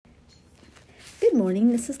Good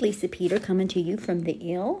morning, this is Lisa Peter coming to you from the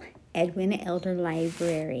E.E.L, Edwina Elder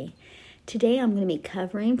Library. Today I'm going to be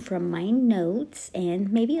covering from my notes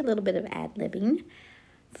and maybe a little bit of ad-libbing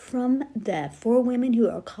from the Four Women Who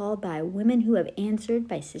Are Called by Women Who Have Answered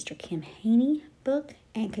by Sister Kim Haney book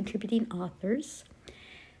and contributing authors.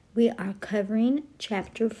 We are covering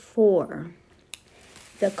chapter 4.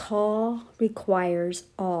 The call requires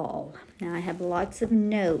all. Now I have lots of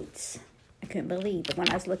notes. I couldn't believe it when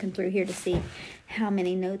I was looking through here to see how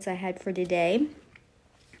many notes I had for today.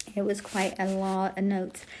 It was quite a lot of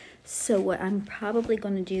notes. So what I'm probably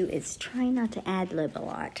going to do is try not to ad-lib a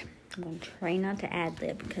lot. I'm going to try not to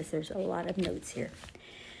ad-lib because there's a lot of notes here.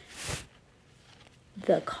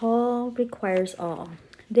 The call requires all.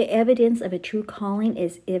 The evidence of a true calling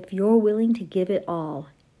is if you're willing to give it all,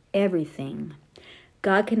 everything.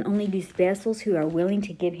 God can only use vessels who are willing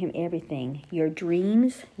to give him everything. Your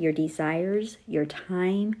dreams, your desires, your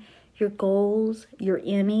time, your goals, your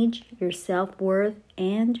image, your self-worth,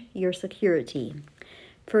 and your security.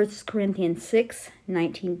 1 Corinthians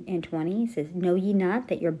 6:19 and 20 says, Know ye not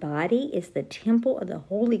that your body is the temple of the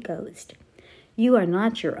Holy Ghost? You are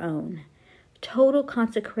not your own. Total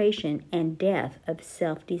consecration and death of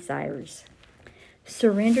self-desires.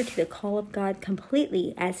 Surrender to the call of God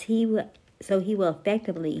completely so he will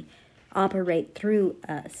effectively operate through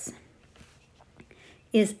us.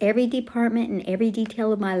 Is every department and every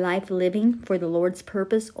detail of my life living for the Lord's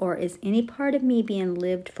purpose, or is any part of me being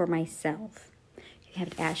lived for myself? You have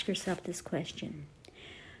to ask yourself this question.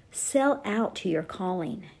 Sell out to your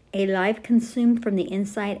calling. A life consumed from the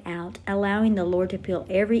inside out, allowing the Lord to fill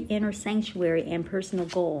every inner sanctuary and personal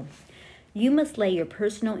goal. You must lay your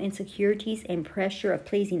personal insecurities and pressure of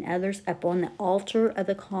pleasing others upon the altar of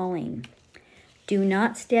the calling. Do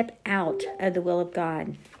not step out of the will of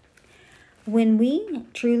God. When we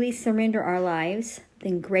truly surrender our lives,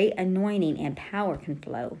 then great anointing and power can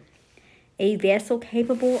flow. A vessel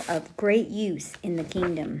capable of great use in the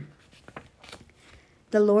kingdom.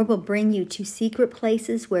 The Lord will bring you to secret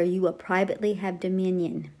places where you will privately have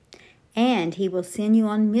dominion. And he will send you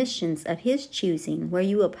on missions of his choosing where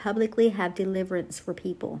you will publicly have deliverance for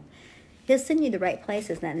people. He'll send you the right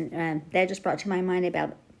places. That just brought to my mind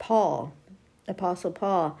about Paul. Apostle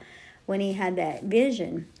Paul, when he had that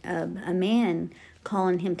vision of a man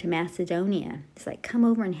calling him to Macedonia. It's like, come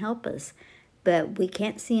over and help us. But we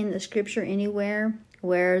can't see in the scripture anywhere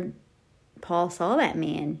where Paul saw that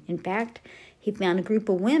man. In fact, he found a group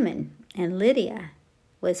of women, and Lydia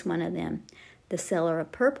was one of them, the seller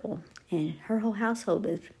of purple. And her whole household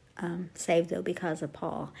was saved, though, because of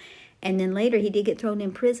Paul. And then later he did get thrown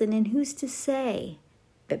in prison, and who's to say?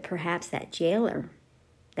 But perhaps that jailer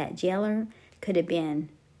could have been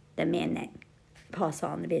the man that Paul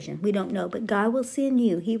saw in the vision. We don't know, but God will send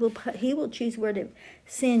you. He will choose where to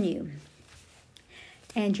send you.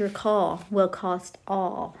 And your call will cost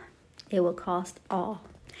all. It will cost all.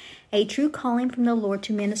 A true calling from the Lord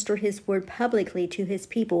to minister his word publicly to his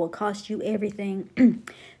people will cost you everything.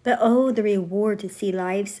 But oh, the reward to see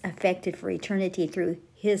lives affected for eternity through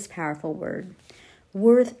his powerful word.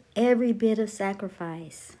 Worth every bit of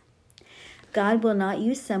sacrifice. God will not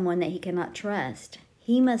use someone that he cannot trust.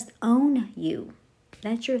 He must own you.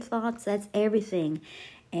 That's your thoughts. That's everything.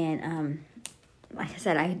 And like I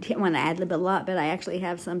said, I didn't want to ad-lib a lot, but I actually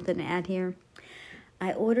have something to add here.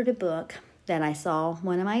 I ordered a book that I saw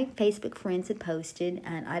one of my Facebook friends had posted,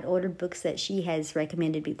 and I'd ordered books that she has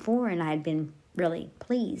recommended before, and I had been really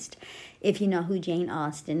pleased. If you know who Jane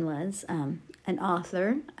Austen was, an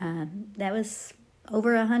author that was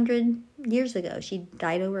over 100 years ago. She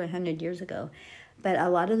died over 100 years ago. But a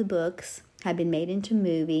lot of the books have been made into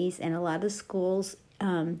movies, and a lot of schools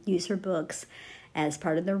use her books as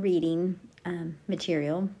part of the reading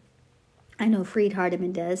material. I know Freed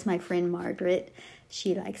Hardeman does. My friend Margaret,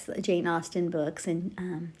 she likes the Jane Austen books,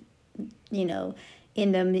 and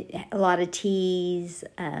in them a lot of teas,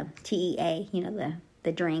 TEA,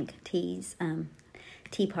 the drink teas,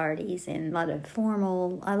 tea parties, and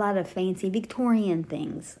a lot of fancy Victorian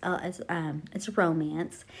things. It's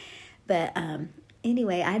romance, but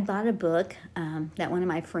anyway, I bought a book that one of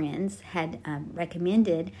my friends had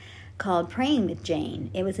recommended called Praying with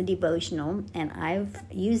Jane. It was a devotional, and I've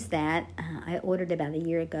used that. I ordered about a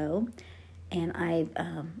year ago, and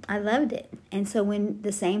I loved it. And so when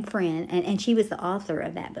the same friend, and she was the author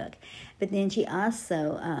of that book, but then she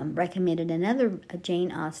also recommended another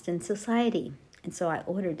Jane Austen Society. And so I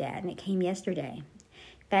ordered that, and it came yesterday.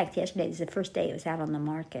 In fact, yesterday was the first day it was out on the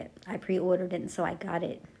market. I pre-ordered it, and so I got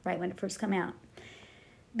it right when it first came out.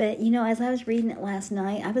 But, as I was reading it last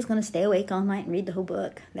night, I was going to stay awake all night and read the whole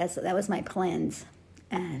book. That was my plans.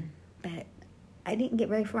 But I didn't get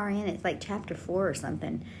very far in. It's like chapter 4 or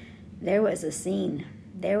something. There was a scene.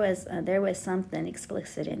 There was something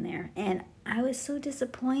explicit in there. And I was so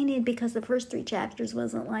disappointed because the first 3 chapters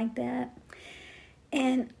wasn't like that.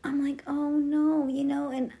 And I'm like, oh no,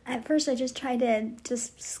 and at first I just tried to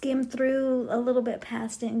just skim through a little bit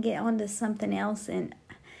past it and get onto something else.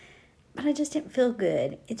 But I just didn't feel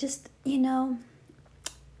good. It just,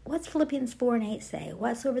 what's Philippians 4:8 say?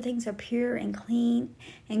 Whatsoever things are pure and clean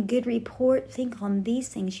and good report, think on these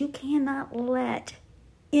things. You cannot let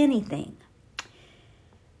anything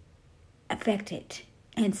affect it.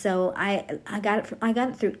 And so I got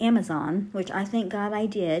it through Amazon, which I thank God I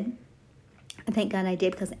did. I thank God I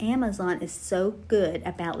did, because Amazon is so good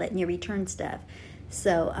about letting you return stuff.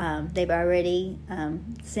 So they've already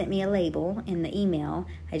sent me a label in the email.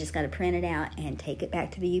 I just got to print it out and take it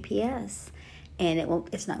back to the UPS. And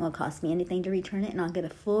it's not going to cost me anything to return it, and I'll get a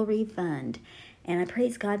full refund. And I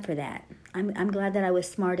praise God for that. I'm glad that I was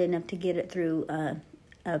smart enough to get it through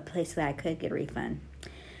a place that I could get a refund,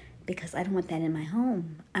 because I don't want that in my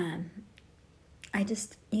home. I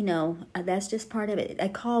just, that's just part of it. A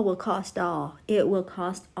call will cost all. It will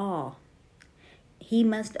cost all. He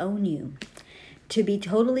must own you. To be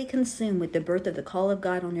totally consumed with the birth of the call of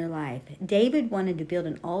God on your life. David wanted to build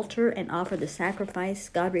an altar and offer the sacrifice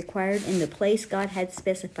God required in the place God had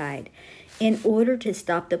specified, in order to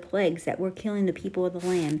stop the plagues that were killing the people of the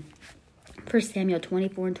land. 1 Samuel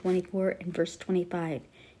 24:24 and verse 25.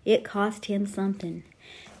 It cost him something.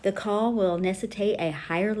 The call will necessitate a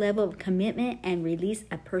higher level of commitment and release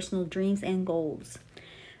of personal dreams and goals.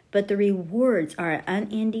 But the rewards are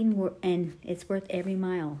unending, and it's worth every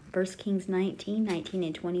mile. 1 Kings 19:19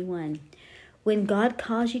 and 21. When God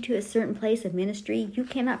calls you to a certain place of ministry, you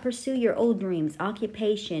cannot pursue your old dreams,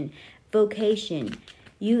 occupation, vocation.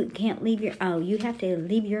 You can't you have to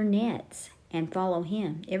leave your nets and follow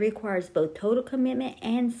Him. It requires both total commitment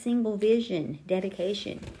and single vision,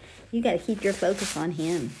 dedication. You got to keep your focus on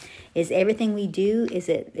Him. Is everything we do, is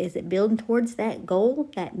it building towards that goal?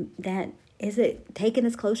 That is it taking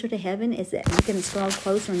us closer to heaven? Is it making us draw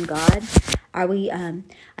closer in God? Are we?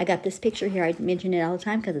 I got this picture here. I mention it all the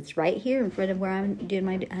time because it's right here in front of where I'm doing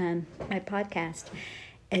my podcast.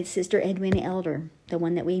 It's Sister Edwina Elder, the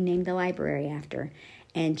one that we named the library after,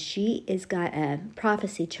 and she has got a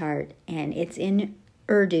prophecy chart, and it's in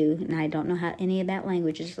Urdu, and I don't know how any of that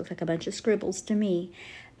language. It just looks like a bunch of scribbles to me.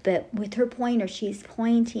 But with her pointer, she's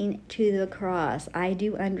pointing to the cross. I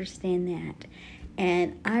do understand that.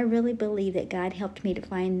 And I really believe that God helped me to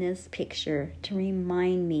find this picture to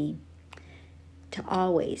remind me to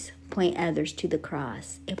always point others to the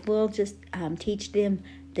cross. If we'll just teach them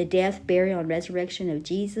the death, burial, and resurrection of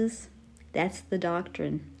Jesus, that's the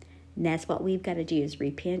doctrine. And that's what we've got to do, is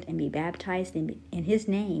repent and be baptized in His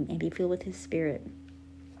name and be filled with His Spirit.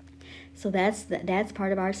 So that's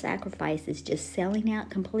part of our sacrifice, is just selling out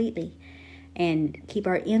completely and keep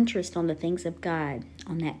our interest on the things of God,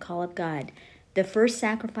 on that call of God. The first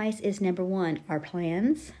sacrifice is number 1, our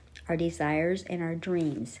plans, our desires, and our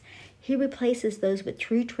dreams. He replaces those with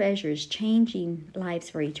true treasures, changing lives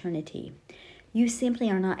for eternity. You simply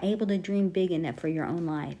are not able to dream big enough for your own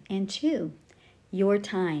life. And 2, your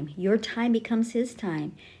time. Your time becomes His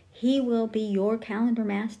time. He will be your calendar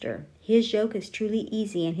master. His yoke is truly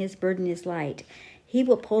easy and His burden is light. He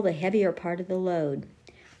will pull the heavier part of the load.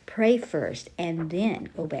 Pray first and then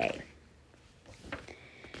obey.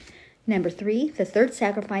 Number 3, the third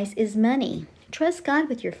sacrifice is money. Trust God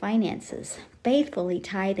with your finances. Faithfully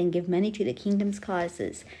tithe and give money to the kingdom's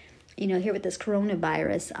causes. Here with this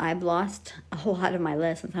coronavirus, I've lost a lot of my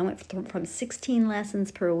lessons. I went from 16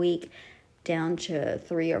 lessons per week down to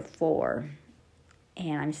 3 or 4.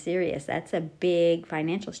 And I'm serious. That's a big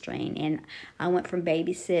financial strain. And I went from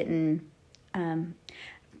babysitting.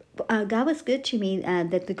 God was good to me.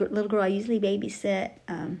 That the little girl I usually babysit,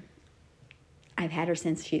 I've had her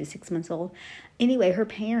since she was 6 months old. Anyway, her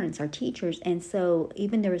parents are teachers. And so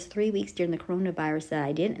even there was 3 weeks during the coronavirus that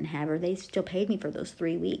I didn't have her, they still paid me for those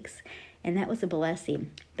 3 weeks. And that was a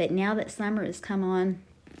blessing. But now that summer has come on,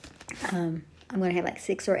 I'm going to have like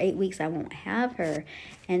 6 or 8 weeks I won't have her.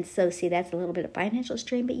 And so, see, that's a little bit of financial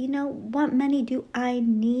strain. But what money do I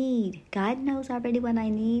need? God knows already what I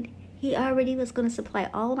need. He already was going to supply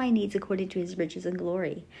all my needs according to His riches and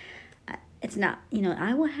glory. It's not,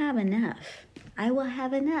 I will have enough. I will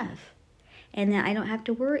have enough. And then I don't have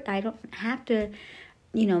to worry. I don't have to,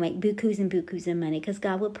 make bukus and bukus of money, because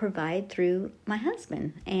God will provide through my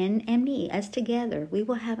husband and me. Us together, we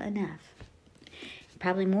will have enough.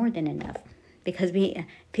 Probably more than enough. Because if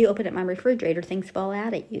you open up my refrigerator, things fall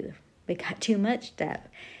out at you. We got too much stuff.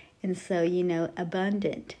 And so,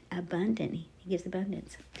 abundant. He gives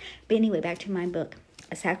abundance. But anyway, back to my book.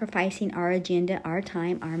 Sacrificing our agenda, our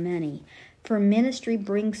time, our money. For ministry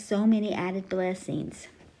brings so many added blessings.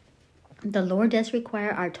 The Lord does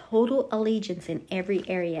require our total allegiance in every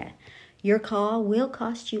area. Your call will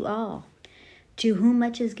cost you all. To whom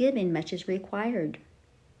much is given, much is required.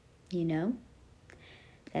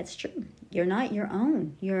 That's true. You're not your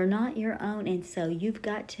own. You're not your own. And so you've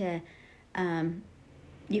got to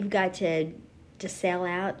sell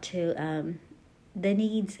out to the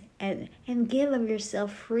needs and give of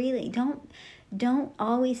yourself freely. Don't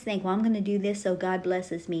always think, well, I'm going to do this so God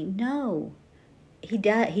blesses me. No, He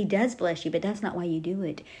does bless you, but that's not why you do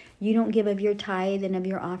it. You don't give of your tithe and of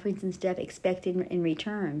your offerings and stuff expected in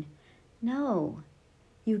return. No,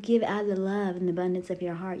 you give out of the love and the abundance of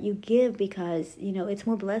your heart. You give because, it's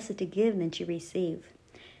more blessed to give than to receive.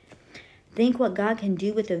 Think what God can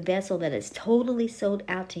do with a vessel that is totally sold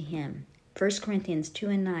out to Him. 1 Corinthians 2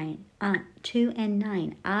 and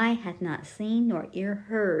 9. Eye hath not seen nor ear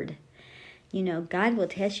heard. God will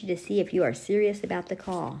test you to see if you are serious about the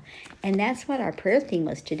call. And that's what our prayer theme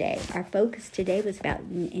was today. Our focus today was about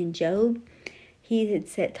in Job. He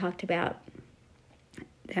had talked about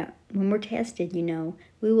that when we're tested,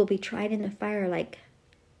 we will be tried in the fire like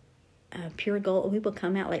pure gold. We will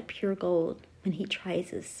come out like pure gold when He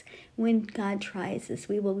tries us. When God tries us,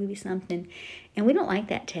 we will be something. And we don't like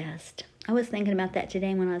that test. I was thinking about that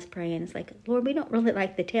today when I was praying. It's like, Lord, we don't really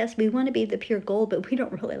like the test. We want to be the pure gold, but we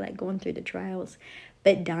don't really like going through the trials.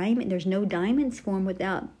 But there's no diamonds formed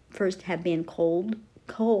without first have been coal.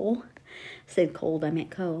 I said cold, I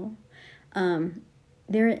meant coal.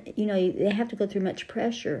 They have to go through much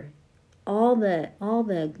pressure. All the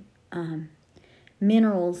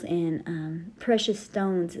minerals and precious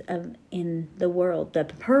stones in the world. The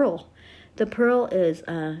pearl is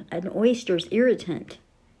an oyster's irritant.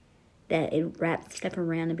 That it wraps stuff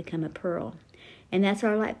around and become a pearl. And that's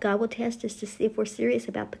our life. God will test us to see if we're serious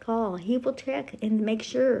about the call. He will check and make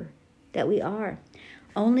sure that we are.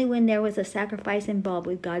 Only when there was a sacrifice involved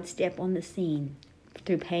would God step on the scene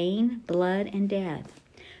through pain, blood, and death.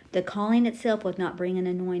 The calling itself will not bring an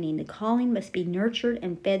anointing. The calling must be nurtured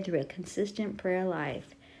and fed through a consistent prayer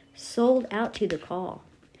life. Sold out to the call.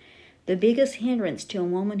 The biggest hindrance to a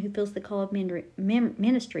woman who feels the call of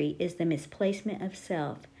ministry is the misplacement of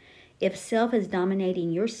self. If self is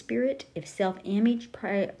dominating your spirit, if self-image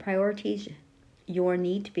priorities your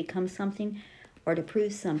need to become something or to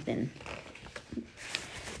prove something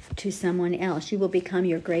to someone else, you will become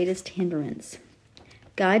your greatest hindrance.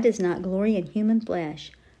 God does not glory in human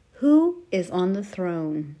flesh. Who is on the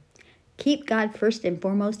throne? Keep God first and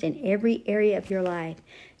foremost in every area of your life.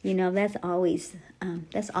 That's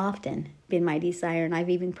often been my desire, and I've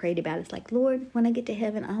even prayed about it. It's like, Lord, when I get to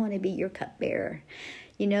heaven, I want to be your cupbearer.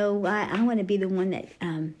 I want to be the one that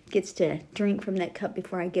gets to drink from that cup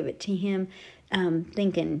before I give it to Him,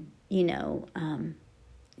 thinking,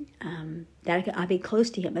 that I'll be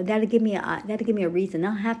close to Him. That'll give me a reason.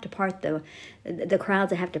 I'll have to part the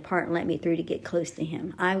crowds. I have to part and let me through to get close to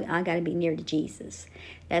Him. I got to be near to Jesus.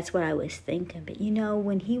 That's what I was thinking. But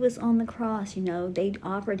when He was on the cross, they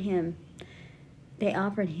offered him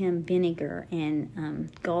vinegar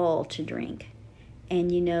and gall to drink. And,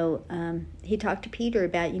 He talked to Peter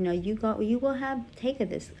about, you will take of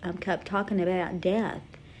this cup, talking about death.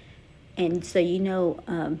 And so,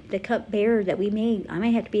 the cupbearer that I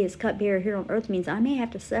may have to be His cupbearer here on earth means I may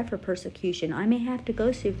have to suffer persecution. I may have to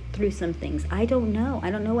go through some things. I don't know. I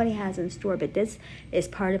don't know what He has in store, but this is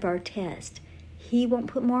part of our test. He won't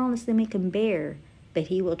put more on us than we can bear, but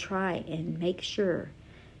He will try and make sure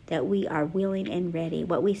that we are willing and ready,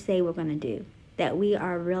 what we say we're going to do. That we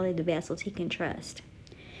are really the vessels He can trust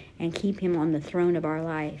and keep Him on the throne of our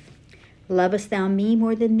life. Lovest thou me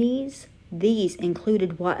more than these? These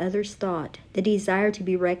included what others thought, the desire to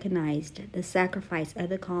be recognized, the sacrifice of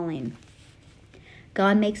the calling.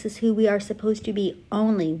 God makes us who we are supposed to be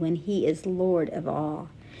only when He is Lord of all.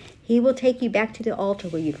 He will take you back to the altar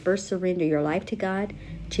where you first surrender your life to God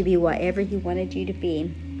to be whatever He wanted you to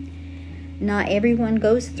be. Not everyone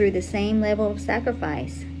goes through the same level of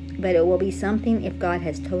sacrifice. But it will be something if God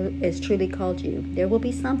has truly called you. There will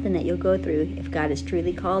be something that you'll go through if God has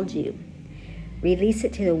truly called you. Release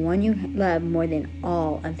it to the one you love more than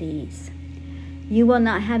all of these. You will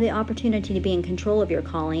not have the opportunity to be in control of your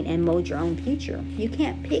calling and mold your own future. You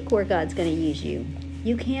can't pick where God's going to use you.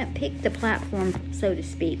 You can't pick the platform, so to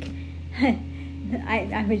speak.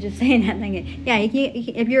 I was just saying that thing. Yeah,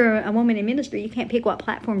 if you're a woman in ministry, you can't pick what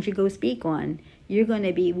platforms you go speak on. You're going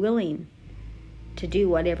to be willing to do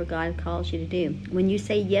whatever God calls you to do. When you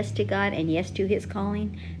say yes to God and yes to His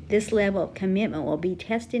calling, this level of commitment will be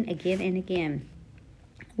tested again and again.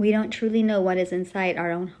 We don't truly know what is inside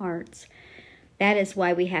our own hearts. That is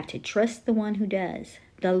why we have to trust the one who does.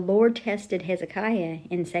 The Lord tested Hezekiah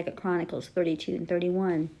in 2 Chronicles 32 and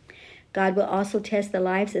 31. God will also test the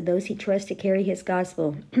lives of those He trusts to carry His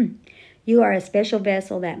gospel. You are a special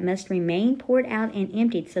vessel that must remain poured out and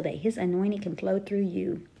emptied so that His anointing can flow through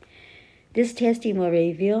you. This testing will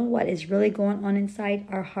reveal what is really going on inside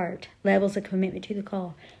our heart, levels of commitment to the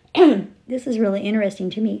call. This is really interesting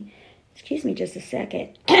to me. Excuse me just a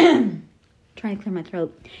second. Trying to clear my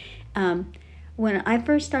throat. When I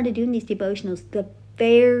first started doing these devotionals, the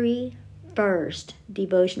very first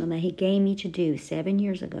devotional that He gave me to do 7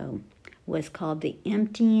 years ago was called The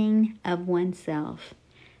Emptying of Oneself.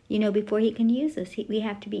 You know, before He can use us, we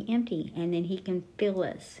have to be empty, and then He can fill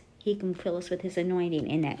us. He can fill us with His anointing,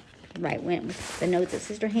 and that right went with the notes that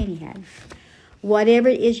Sister Haney had. Whatever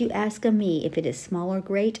it is you ask of me, if it is small or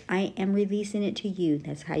great, I am releasing it to you.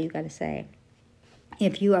 That's how you got to say.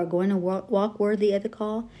 If you are going to walk worthy of the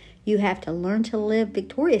call, you have to learn to live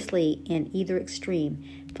victoriously in either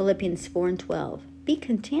extreme. Philippians 4 and 12. Be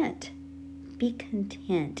content. Be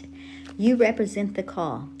content. You represent the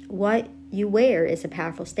call. What you wear is a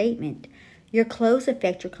powerful statement. Your clothes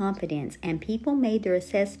affect your confidence, and people make their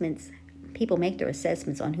assessments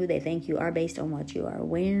on who they think you are based on what you are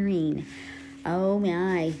wearing. Oh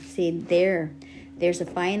my. See, there's a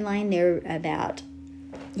fine line there about,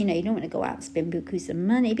 you don't want to go out and spend bukus of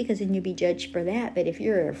money because then you'll be judged for that. But if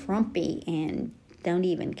you're frumpy and don't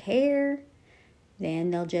even care,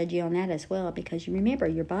 then they'll judge you on that as well. Because you remember,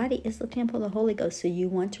 your body is the temple of the Holy Ghost, so you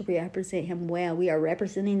want to represent Him well. We are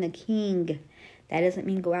representing the King. That doesn't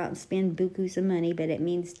mean go out and spend bukus of money, but it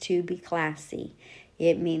means to be classy.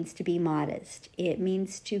 It means to be modest. It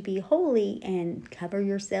means to be holy and cover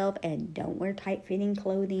yourself, and don't wear tight-fitting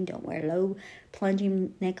clothing. Don't wear low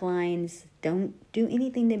plunging necklines. Don't do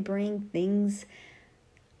anything that bring things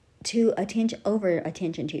to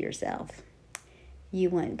attention to yourself. You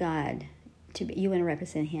want God you want to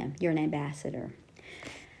represent Him. You're an ambassador.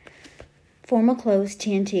 Formal clothes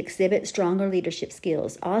tend to exhibit stronger leadership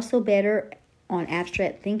skills. Also better on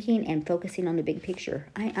abstract thinking and focusing on the big picture.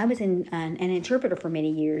 I was an interpreter for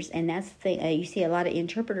many years, and that's the thing. You see a lot of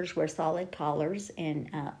interpreters wear solid collars and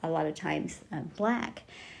a lot of times black.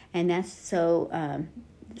 And that's so,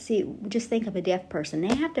 just think of a deaf person.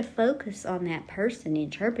 They have to focus on that person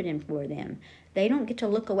interpreting for them. They don't get to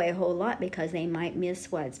look away a whole lot because they might miss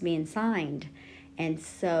what's being signed. And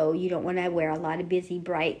so you don't want to wear a lot of busy,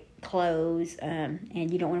 bright clothes, and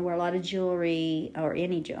you don't want to wear a lot of jewelry or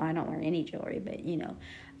I don't wear any jewelry, but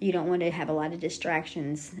you don't want to have a lot of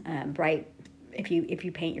distractions. Bright, if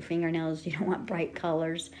you paint your fingernails, you don't want bright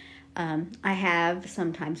colors. I have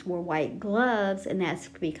sometimes wore white gloves, and that's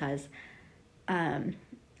because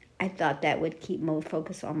I thought that would keep more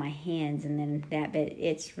focus on my hands, and then that, but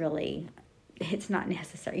it's not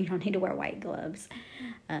necessary. You don't need to wear white gloves.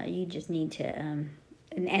 You just need to,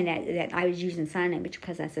 and that I was using sign language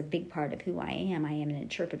because that's a big part of who I am. I am an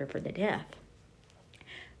interpreter for the deaf.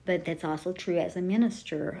 But that's also true as a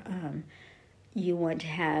minister. You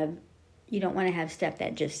don't want to have stuff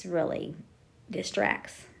that just really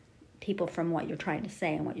distracts people from what you're trying to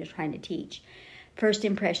say and what you're trying to teach. First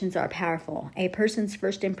impressions are powerful. A person's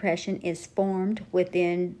first impression is formed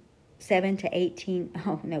within 7 to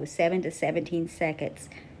 17 seconds.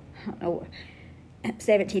 I don't know.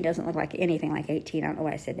 17 doesn't look like anything like 18. I don't know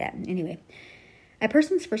why I said that. Anyway, a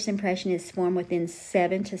person's first impression is formed within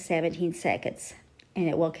 7 to 17 seconds, and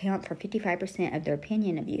it will account for 55% of their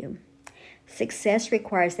opinion of you. Success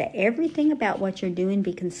requires that everything about what you're doing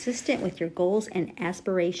be consistent with your goals and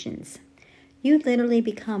aspirations. You literally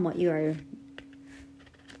become what you are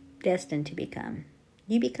destined to become.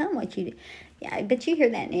 You become what you do. Yeah, but you hear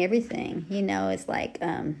that in everything. It's like,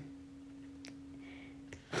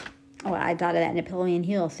 I thought of that Napoleon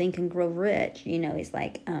Hill, Think and Grow Rich. It's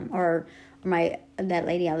like, that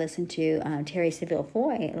lady I listened to, Terry Seville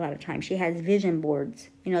Foy, a lot of times, she has vision boards.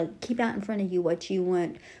 Keep out in front of you what you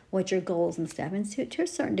want, what your goals and stuff. And to a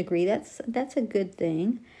certain degree, that's a good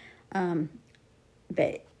thing.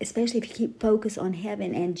 But especially if you keep focus on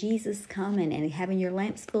heaven and Jesus coming and having your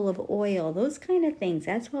lamps full of oil, those kind of things,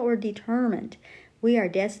 that's what we're determined. We are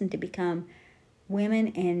destined to become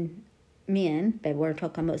women and men, but we're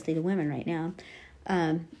talking mostly to women right now,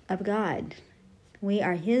 of God. We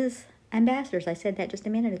are His ambassadors. I said that just a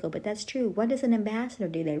minute ago, but that's true. What does an ambassador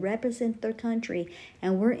do? They represent their country,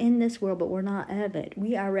 and we're in this world, but we're not of it.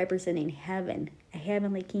 We are representing heaven, a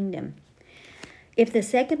heavenly kingdom. If the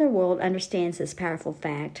secular world understands this powerful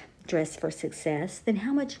fact, dress for success, then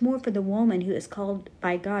how much more for the woman who is called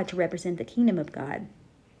by God to represent the kingdom of God?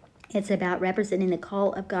 It's about representing the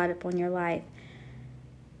call of God upon your life.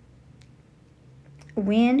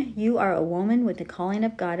 When you are a woman with the calling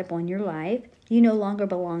of God upon your life, you no longer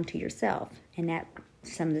belong to yourself. And that's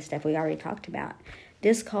some of the stuff we already talked about.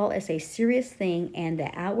 This call is a serious thing, and the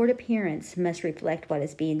outward appearance must reflect what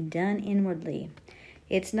is being done inwardly.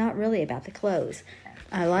 It's not really about the clothes.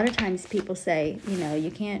 A lot of times people say,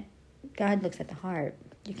 you can't, God looks at the heart.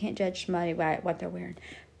 You can't judge somebody by what they're wearing.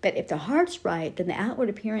 But if the heart's right, then the outward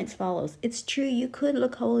appearance follows. It's true, you could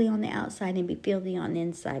look holy on the outside and be filthy on the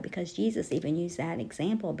inside, because Jesus even used that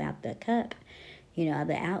example about the cup. The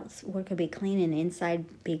outward could be clean and the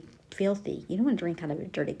inside be filthy. You don't want to drink out of a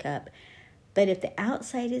dirty cup. But if the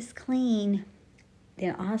outside is clean,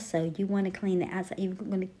 then also you want to clean the outside. You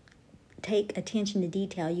want to take attention to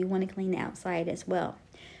detail. You want to clean the outside as well.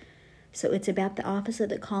 So it's about the office of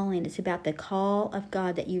the calling. It's about the call of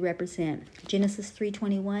God that you represent. Genesis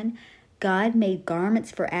 3:21, God made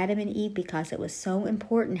garments for Adam and Eve because it was so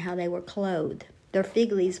important how they were clothed. Their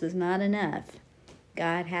fig leaves was not enough.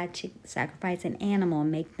 God had to sacrifice an animal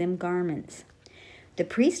and make them garments. The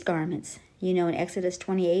priest garments, in Exodus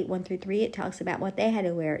 28:1-3, it talks about what they had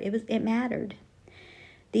to wear. It mattered.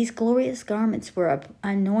 These glorious garments were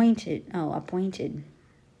appointed.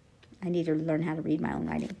 I need to learn how to read my own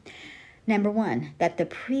writing. Number 1, that the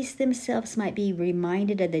priests themselves might be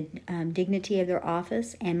reminded of the dignity of their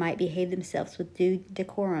office and might behave themselves with due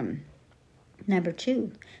decorum. Number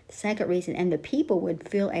 2, the second reason, and the people would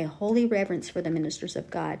feel a holy reverence for the ministers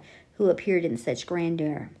of God who appeared in such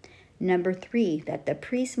grandeur. Number 3, that the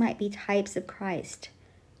priests might be types of Christ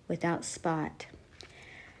without spot.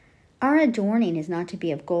 Our adorning is not to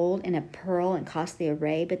be of gold and of pearl and costly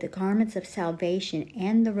array, but the garments of salvation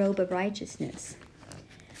and the robe of righteousness.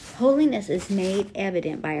 Holiness is made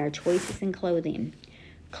evident by our choices in clothing.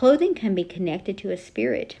 Clothing can be connected to a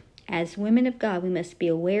spirit. As women of God, we must be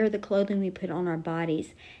aware of the clothing we put on our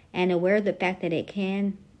bodies and aware of the fact that it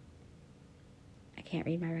can... I can't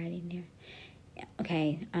read my writing here.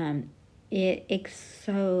 Okay. It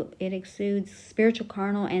exudes spiritual,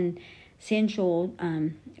 carnal, and sensual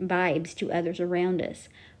vibes to others around us.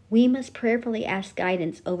 We must prayerfully ask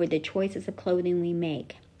guidance over the choices of clothing we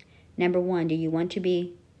make. Number 1, do you want to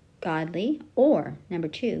be godly? Or, number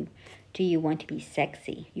 2, do you want to be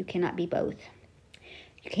sexy? You cannot be both.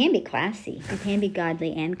 You can be classy. You can be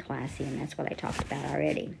godly and classy, and that's what I talked about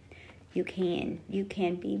already. You can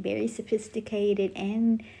be very sophisticated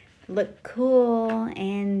and look cool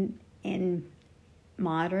and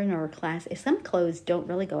modern or classy. Some clothes don't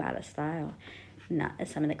really go out of style. Not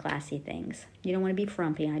some of the classy things. You don't want to be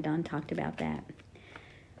frumpy. I done talked about that.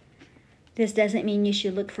 This doesn't mean you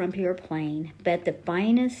should look frumpy or plain, but the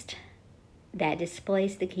finest that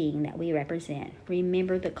displays the king that we represent.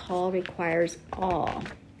 Remember, the call requires all.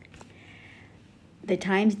 The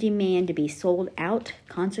times demand to be sold out,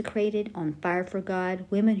 consecrated, on fire for God,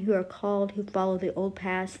 women who are called, who follow the old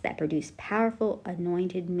paths that produce powerful,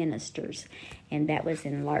 anointed ministers. And that was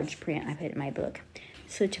in large print. I put it in my book.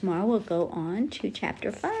 So tomorrow we'll go on to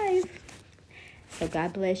chapter 5. So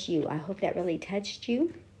God bless you. I hope that really touched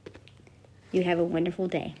you. You have a wonderful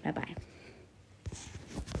day. Bye-bye.